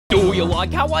you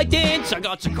like how I dance? I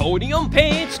got zirconium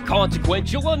pants,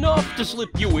 consequential enough to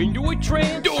slip you into a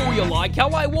trance. Do you like how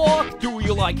I walk? Do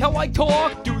you like how I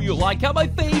talk? Do you like how my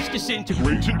face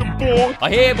disintegrates into bark? I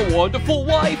have a wonderful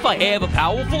wife, I have a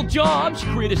powerful job. She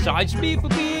criticized me for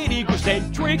being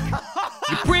egocentric.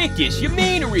 You Brickiest, your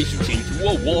mannerisms into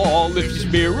a wall. If this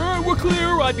mirror were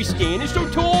clear, I'd be standing so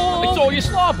tall. I saw you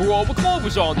slobber over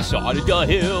clovers on the side of the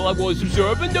hill. I was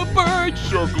observing the birds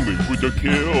circling with a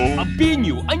kill. I've been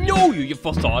you, I know you, your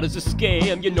facade is a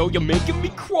scam. You know you're making me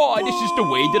cry, this is the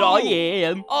way that I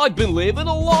am. I've been living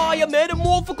a lie, a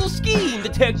metamorphical scheme.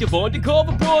 Detective,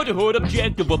 undercover, brotherhood,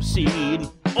 objective, obscene.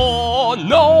 Oh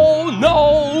no,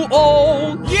 no,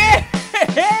 oh yeah!